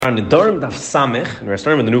On Nedarim daf samich, and we're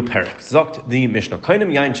starting with the new parak. Zokt the Mishnah.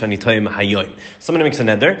 Koinem yain shani toim hayoim. Someone makes a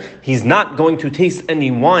neder. He's not going to taste any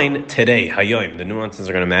wine today. Hayoim. The nuances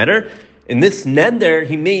are going to matter. In this neder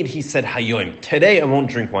he said hayoim. Today I won't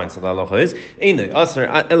drink wine. So the halacha is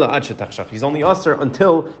he's only aser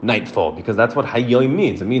until nightfall, because that's what hayoim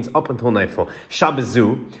means. It means up until nightfall.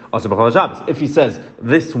 Shabbazu aser b'chol Shabbos. If he says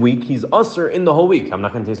this week, he's aser in the whole week. I'm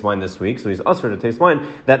not going to taste wine this week, so he's aser to taste wine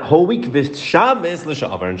that whole week. Shabbos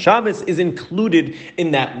l'sha'avar, and Shabbos is included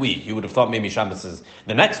in that week. You would have thought maybe Shabbos is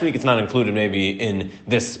the next week. It's not included maybe in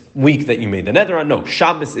this week that you made the neder on. No,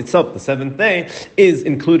 Shabbos itself, the seventh day, is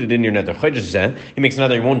included in your neder. He makes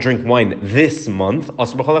another. He won't drink wine this month.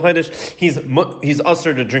 He's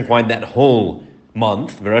usher to drink wine that whole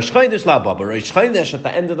month. But Rosh Chodesh at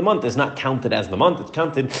the end of the month is not counted as the month. It's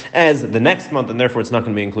counted as the next month, and therefore it's not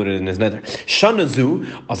going to be included in his neder. Shana.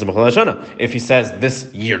 If he says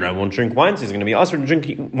this year I won't drink wine, so he's going to be usher to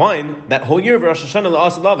drink wine that whole year. Rosh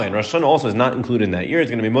Hashanah and Rosh Hashanah also is not included in that year.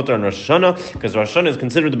 It's going to be mutter on Rosh Hashanah, because Rosh Hashanah is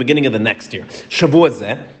considered the beginning of the next year.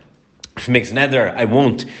 Shavuot. If he makes neder, I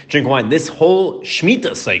won't drink wine this whole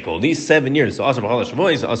Shemitah cycle, these 7 years. So also b'chol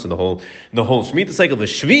Shavuos, also the whole Shemitah cycle. The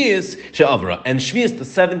Shvius she'avra, and Shvius, the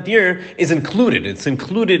 7th year, is included. It's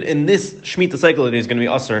included in this Shemitah cycle that he's going to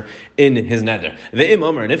be aser in his neder. The Im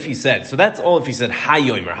Omer, and if he said, so that's all. If he said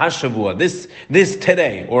Hayoim or Hashavua, this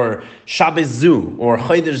today, or Shabbazu or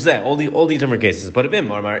Chodesh Zeh, all these different cases. But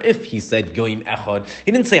if he said Yoim Echad,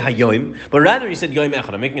 he didn't say Hayoim, but rather he said Yoim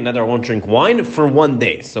Echad. I'm making another. I won't drink wine for 1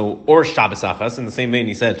 day. So or Shabbos Achas. In the same vein,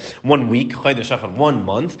 he said 1 week, Chodesh Echad 1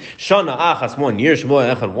 month, Shana Achas 1 year,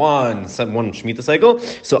 Shavuot Echad 1 Shemitah cycle.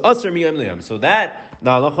 So Aser Miyom Liyom. So that the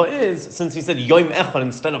halacha is, since he said Yoim Echad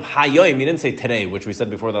instead of Hayoim, he didn't say today, which we said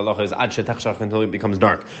before. The halacha is Ad Shetachshach, until it becomes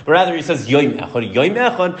dark. But rather he says Yoim Echad. Yoim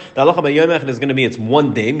Echad. The halacha by Yoim Echad is going to be it's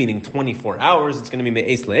 1 day, meaning 24 hours. It's going to be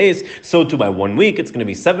me'es le'es. So too by 1 week, it's going to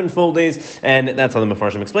be 7 full days, and that's how the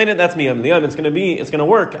Mefarshim explain it. That's Miyom Liyom. It's going to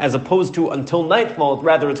work as opposed to until nightfall.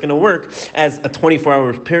 Rather, it's going to work as a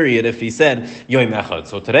 24-hour period if he said Yom Echad.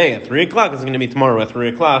 So today at 3 o'clock, it's going to be tomorrow at 3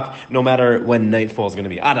 o'clock, no matter when nightfall is going to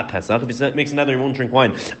be. Ada Pesach. If he makes another, he won't drink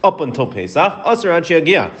wine up until Pesach. Aser ad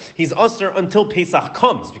she'yagia. He's aser until Pesach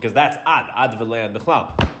comes, because that's ad v'le'ad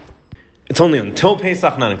b'chlal. It's only until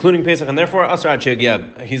Pesach, not including Pesach, and therefore aser ad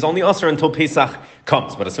she'yagia. He's only aser until Pesach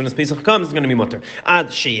comes, but as soon as Pesach comes, it's going to be mutter. Ad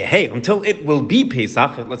sheyeh, until it will be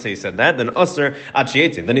Pesach. Let's say he said that, then aser ad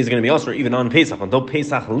sheyetzin. Then he's going to be aser even on Pesach until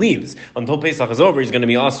Pesach leaves. Until Pesach is over, he's going to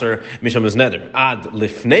be aser misham neder. Ad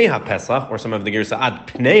lifnei haPesach, or some of the girsa ad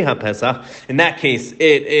pnei haPesach. In that case,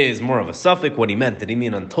 it is more of a suffix. What he meant, did he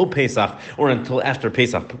mean until Pesach or until after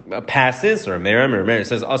Pesach passes? Or Meir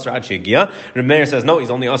says aser ad sheyegia. Meir says no,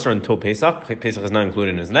 he's only aser until Pesach. Pesach is not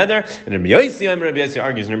included in his neder. And Rabbi Yossi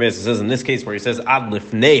argues, and Rabbi Yossi says in this case where he says ad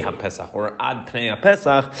lifnei haPesach or ad pnei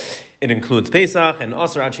haPesach, it includes Pesach, and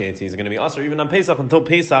aser ad she'etzi is going to be aser even on Pesach until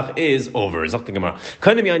Pesach is over. So we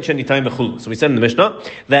said in the Mishnah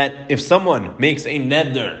that if someone makes a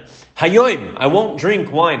neder, Hayoim, I won't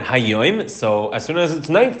drink wine. Hayoim. So as soon as it's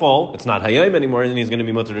nightfall, it's not Hayoim anymore, and he's going to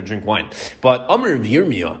be mutter to drink wine. But Amr Rav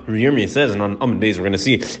Yirmiyah says, and on Amr Beis we're going to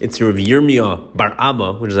see it's Rav Yirmiyah Bar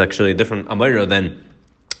Abba, which is actually a different Amira than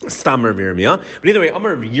Stam Rav Yirmiyah. But either way,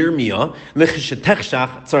 Amr Rav Yirmiyah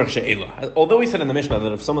lechishetechshach tzarich she'ela. Although we said in the Mishnah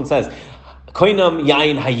that if someone says Koinam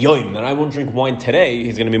yain hayoim, that I won't drink wine today,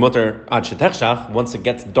 he's going to be mutter ad shetechshach. Once it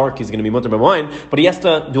gets dark, he's going to be mutter by wine, but he has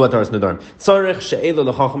to do ataras nedarim. Tzarich she'ela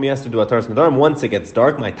l'chacham, he has to do ataras nedarim once it gets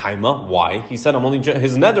dark. My taima, why? He said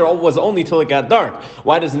his neder was only till it got dark.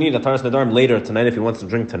 Why does he need ataras nedarim later tonight if he wants to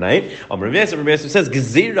drink tonight? Rabbi Yossi says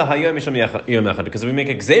gezerah hayoim misham yom echad, because if we make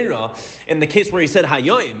a gezerah in the case where he said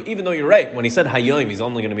hayoim, even though you're right, when he said hayoim, he's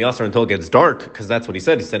only going to be aser until it gets dark, because that's what he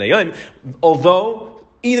said. He said hayoim, although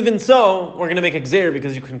even so, we're going to make a gzeir,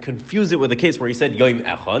 because you can confuse it with a case where he said Yom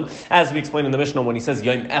Echad. As we explained in the Mishnah, when he says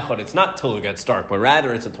Yom Echad, it's not till it gets dark, but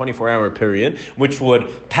rather it's a 24-hour period, which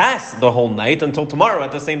would pass the whole night until tomorrow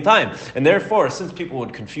at the same time. And therefore, since people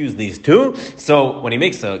would confuse these two, so when he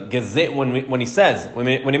makes a gzeir, when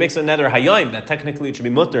he makes a neder Hayom, that technically it should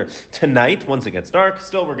be mutter tonight once it gets dark.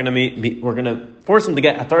 Still, we're going to force him to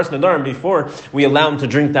get ataras nedarim before we allow him to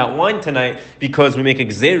drink that wine tonight, because we make a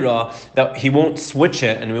gzeira that he won't switch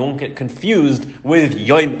it and we won't get confused with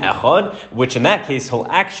Yom Echad, which in that case he'll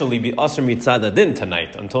actually be aser mitzad adin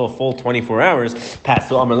tonight until a full 24 hours pass.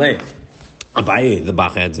 So Amalei. Abaye, the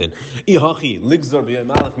Bach adds in, Ihachi, ligzor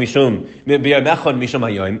b'yaymalach mishum, b'yaymechon mishum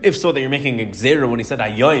hayoim. If so, that you're making a gzera when he said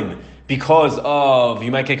hayoim, because of,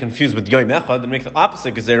 you might get confused with yoim echad, then make the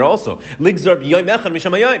opposite gzera also. Ligzor b'yaymechon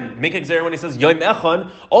mishum hayoim. Make a gzera when he says yoim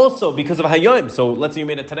echad, also because of hayoim. So let's say you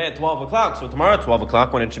made it today at 12 o'clock, so tomorrow at 12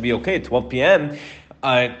 o'clock, when it should be okay, 12 p.m.,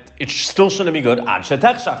 it still shouldn't be good ad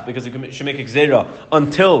shetechshach, because you should make a gzera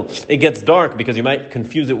until it gets dark, because you might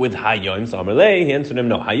confuse it with hayoim. So Amarlei, he answered him,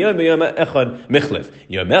 no, hayoim b'yom echad michlef,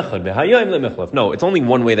 yom echad b'hayoim lemichlef. No, it's only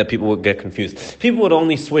one way that people would get confused. People would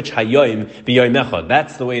only switch hayoim b'yom echad.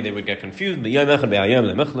 That's the way they would get confused. The yom echad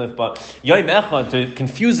b'hayoim lemichlef, but yom echad, to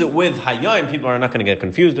confuse it with hayoim, people are not going to get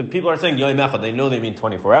confused. If people are saying yom echad, they know they mean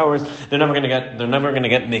 24 hours. They're never going to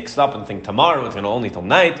get mixed up and think tomorrow it's going to only till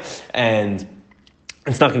night, and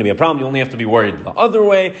it's not going to be a problem. You only have to be worried the other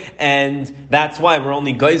way, and that's why we're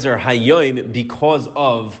only geyser hayoim because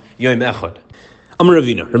of Yom Echad. Amar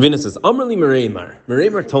Ravina. Ravina says, Amar li Mereimar.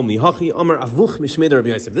 Mereimar told me, Hachi Amar avuch mishmei Rabbi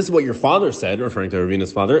Yosef. This is what your father said, referring to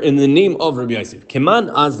Ravina's father, in the name of Rabbi Yosef.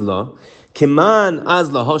 Keman azla. Kiman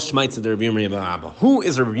azla hoshmaitz de Rabbi Yirmiyah bar Abba. Who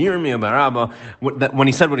is Rabbi Yirmiyah bar Abba? When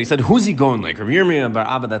he said what he said, who's he going like? Rabbi Yirmiyah bar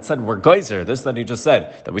Abba that said we're geyser. This that he just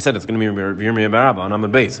said, that we said it's going to be Rabbi Yirmiyah bar Abba on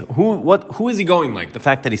Amud Beis. Who is he going like? The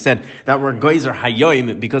fact that he said that we're geyser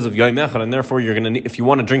hayoim because of Yom Echad, and therefore you're going to, if you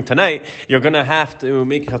want to drink tonight, you're going to have to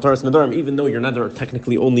make Chataras Nedarim, even though your Nedar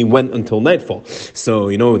technically only went until nightfall. So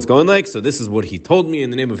you know what it's going like. So this is what he told me in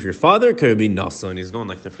the name of your father, Rabbi Nassan. He's going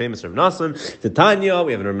like the famous Rabbi Nassan. The Tanya,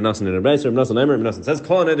 we have Rabbi Nassan in Rabbi Nassan says,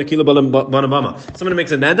 someone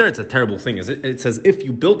makes a neder, it's a terrible thing. It says, if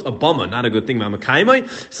you built a bama, not a good thing,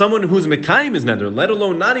 someone who's mekayim his neder, let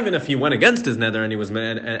alone not even if he went against his neder and he was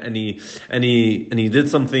and he did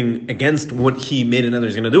something against what he made a neder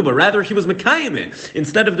he's going to do, but rather he was mekayim it.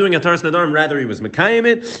 Instead of doing a taras nedarim, rather he was mekayim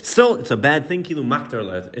it. Still, it's a bad thing.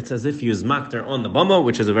 It's as if he was maktar on the bama,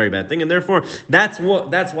 which is a very bad thing, and therefore that's why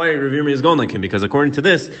Rav Yirmiyah is going like him, because according to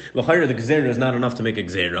this, the gzera is not enough to make a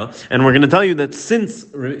gzera, and we're going to tell you that since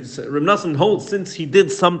Reb Nassan holds, since he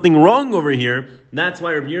did something wrong over here, that's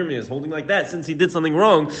why Reb Yirmiyah is holding like that. Since he did something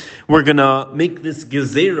wrong, we're gonna make this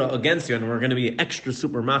gezerah against you, and we're gonna be extra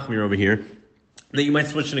super machmir over here. That you might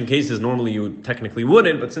switch it in cases normally you technically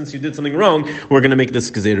wouldn't, but since you did something wrong, we're going to make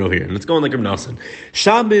this gezerah here. And let's go on like Reb Nassan.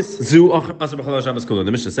 Shabbos zu asar b'chol Shabbos kula.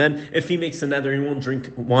 The Mishnah said, if he makes a neder, he won't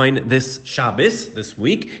drink wine this Shabbos, this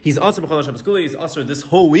week. He's asar b'chol Shabbos kula. He's asar this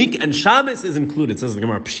whole week, and Shabbos is included. Says the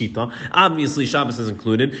Gemara Pshita. Obviously, Shabbos is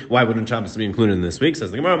included. Why wouldn't Shabbos be included in this week?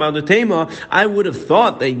 Says the Gemara Ma'adotema. I would have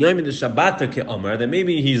thought that Yom the Shabbata ke'amar, that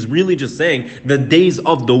maybe he's really just saying the days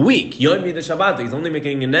of the week. Yom the Shabbata. He's only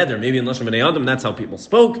making a neder. Maybe in Lashon B'nei Adam, that's how people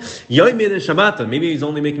spoke. Yom Shabbat, maybe he's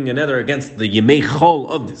only making a neder against the Yemei Chol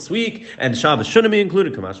of this week, and Shabbos shouldn't be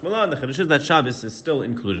included. Kamash Malan, the Chiddush is that Shabbos is still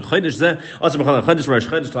included. If he makes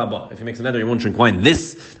a neder, he won't drink wine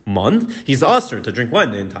this month. He's asked to drink wine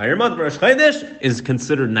the entire month. Rosh Chodesh is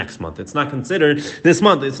considered next month. It's not considered this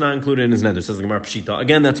month. It's not included in his neder. Says the Gemara Pshita.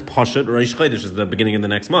 Again, that's Pashat. Rosh Chodesh is the beginning of the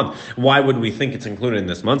next month. Why would we think it's included in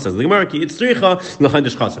this month? Says the Gemara, it's Tzricha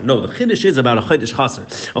l'Chodesh Chaser. No, the Chiddush is about a Chodesh Chaser.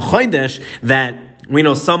 A Chodesh that we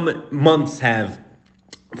know some months have,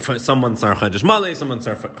 some months are Chodesh Maleh, some months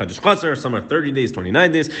are Chodesh Chaser, some are 30 days,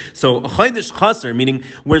 29 days. So a Chodesh Chaser, meaning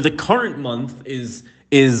where the current month is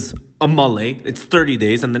a Maleh, it's 30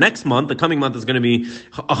 days, and the next month, the coming month, is going to be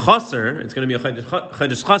a Chaser, it's going to be a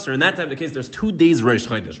Chodesh Chaser, and that type of case, there's 2 days Rosh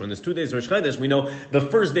Chodesh. When there's 2 days Rosh Chodesh, we know the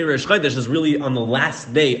first day Rosh Chodesh is really on the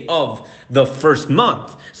last day of the first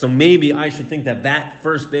month. So maybe I should think that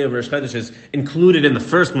first day of Rosh Chodesh is included in the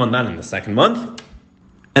first month, not in the second month.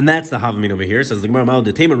 And that's the Havamina over here. Says the Gemara, I would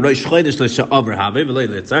have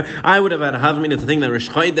had a Havamina to think that Rosh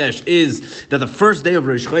Chodesh is that the first day of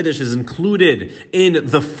Rosh Chodesh is included in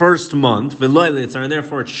the first month, and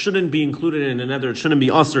therefore it shouldn't be included in a neder. It shouldn't be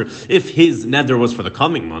usher if his neder was for the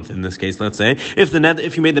coming month. In this case, let's say if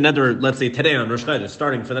you made the neder, let's say today on Rosh Chodesh,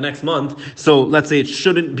 starting for the next month, so let's say it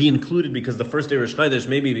shouldn't be included because the first day of Rosh Chodesh,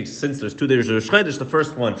 maybe since there's 2 days of Rosh Chodesh, the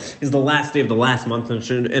first one is the last day of the last month, and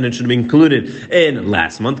it should be included in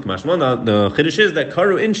last month. The Chiddush is that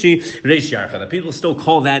Karu Inshi Reish Yarcha, that people still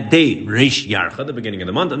call that day Reish Yarcha, the beginning of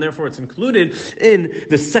the month, and therefore it's included in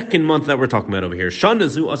the second month that we're talking about over here. Shana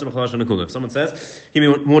Zu Asar B'chol Shana Kula. If someone says he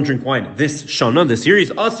won't drink wine this Shana, this year,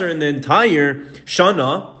 he's Asar in the entire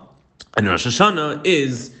Shana, and Rosh Hashanah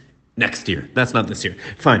is next year. That's not this year.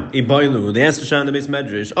 Fine. They asked the Shah in the base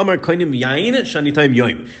medrash. Amar koinim yain shanitayim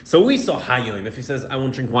yoim. So we saw hayoim. If he says I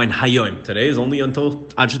won't drink wine hayoim, today is only until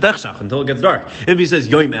until it gets dark. If he says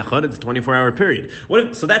yoim echad, it's a 24-hour period.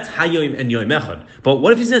 So that's hayoim and yoim echad. But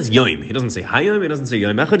what if he says yoim? He doesn't say hayoim. He doesn't say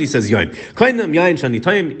yoim echad. He says yoim. Koinim yain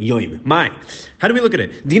shanitayim yoim. My. How do we look at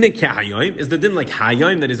it? Dina hayoim is the din like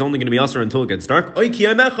hayoim that is only going to be usher until it gets dark. Or it's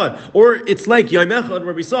like yoim echad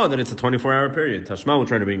where we saw that it's a 24-hour period. Tashma will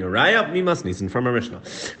try to bring a raya. Mimas nisin from our Mishnah.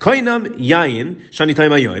 Koinam yayin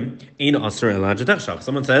shanitayim hayoim in usher elad shetachshach.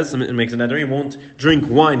 Someone says it makes a Nedarim. He won't drink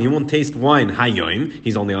wine. He won't taste wine. Hayoim.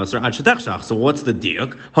 He's only usher ad shetachshach. So what's the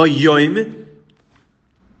diuk? Hayoim.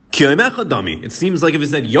 It seems like if he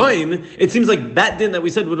said yoim, it seems like that din that we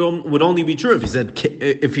said would only be true if he said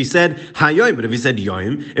hayoim. But if he said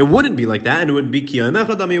yoim, it wouldn't be like that, and it would be kiyoim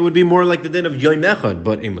echad. It would be more like the din of yoim echad.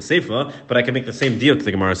 But in the seifa, but I can make the same deal.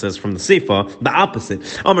 The Gemara says from the seifa the opposite.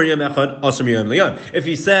 Amar yoim echad asur yoim leyom. If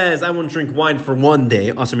he says I won't drink wine for one day,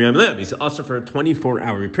 asur yoim leyom. He said asur for a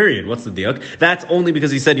 24-hour period. What's the deal? That's only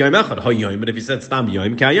because he said yoim echad hayoim. But if he said stam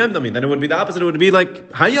yoim kayim dami, then it would be the opposite. It would be like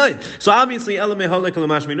hayoim. So obviously elamei halek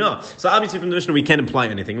l'mashmina. So obviously from the Mishnah we can't imply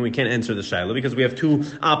anything and we can't answer the Shaila because we have two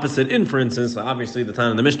opposite inferences. So obviously the time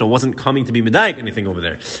of the Mishnah wasn't coming to be medayik anything over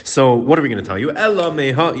there. So what are we going to tell you? Ella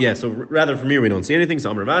meha. Yeah, so rather from here we don't see anything. So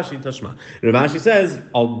Amar Rav Ashi Tashma. Rav Ashi says,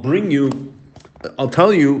 I'll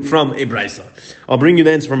tell you from a brisa. I'll bring you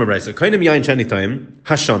the answer from a brisa. Kainim yain shanitayim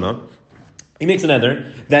hashana. He makes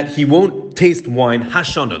another that he won't taste wine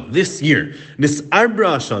hashana this year. This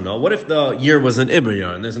arbra hashana. What if the year was an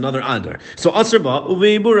ibriyar and there's another adar? So asrba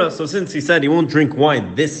uveibura. So since he said he won't drink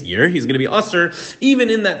wine this year, he's going to be asr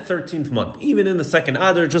even in that 13th month, even in the second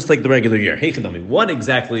adar, just like the regular year. Hey, Chadami, what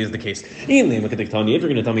exactly is the case? If you're going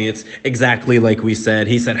to tell me it's exactly like we said,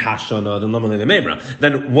 he said hashana,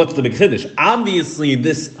 then what's the big chiddush? Obviously,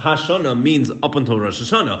 this hashana means up until Rosh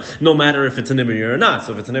Hashanah, no matter if it's an ibriyar or not.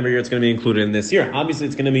 So if it's an ibriyar, it's going to be included in this year. Obviously,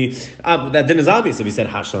 it's going to be that din is obvious if he said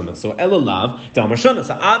hashana. So elalav damar shana.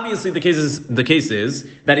 So obviously, the case is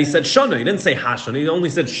that he said shana. He didn't say hashana. He only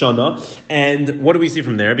said shana. And what do we see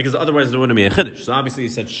from there? Because otherwise, there wouldn't be a chiddush. So obviously, he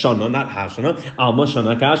said shana, not hashana. Alma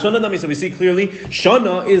shana ka hashana. So we see clearly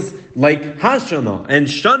shana is like hashana, and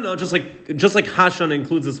shana just like hashana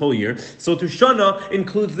includes this whole year. So to shana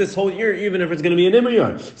includes this whole year, even if it's going to be an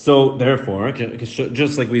ibriyar. So therefore,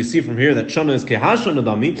 just like we see from here that shana is kehashana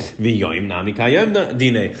dami v'yoim nami kayem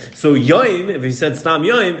dine. So yoim, if he said stam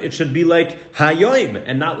yoim, it should be like hayoim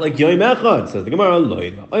and not like yoim echad. Says the Gemara,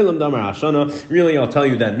 oilam damar hashana. Really, I'll tell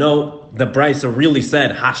you that no, the Brisa really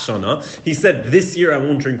said hashana. He said this year I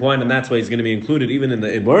won't drink wine, and that's why he's going to be included even in the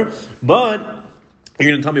ibur. But you're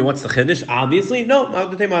going to tell me what's the chiddush? Obviously, no.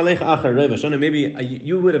 Maybe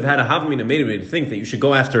you would have had a havamina made me to think that you should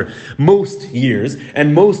go after most years,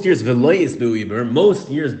 and most years most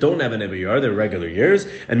years don't have an ibriyar, they're regular years,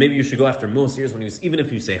 and maybe you should go after most years even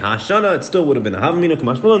if you say hashana, it still would have been a havamina.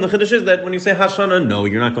 And the chiddush is that when you say hashana, no,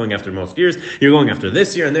 you're not going after most years, you're going after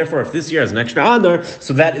this year, and therefore if this year has an extra adar,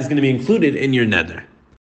 so that is going to be included in your neder.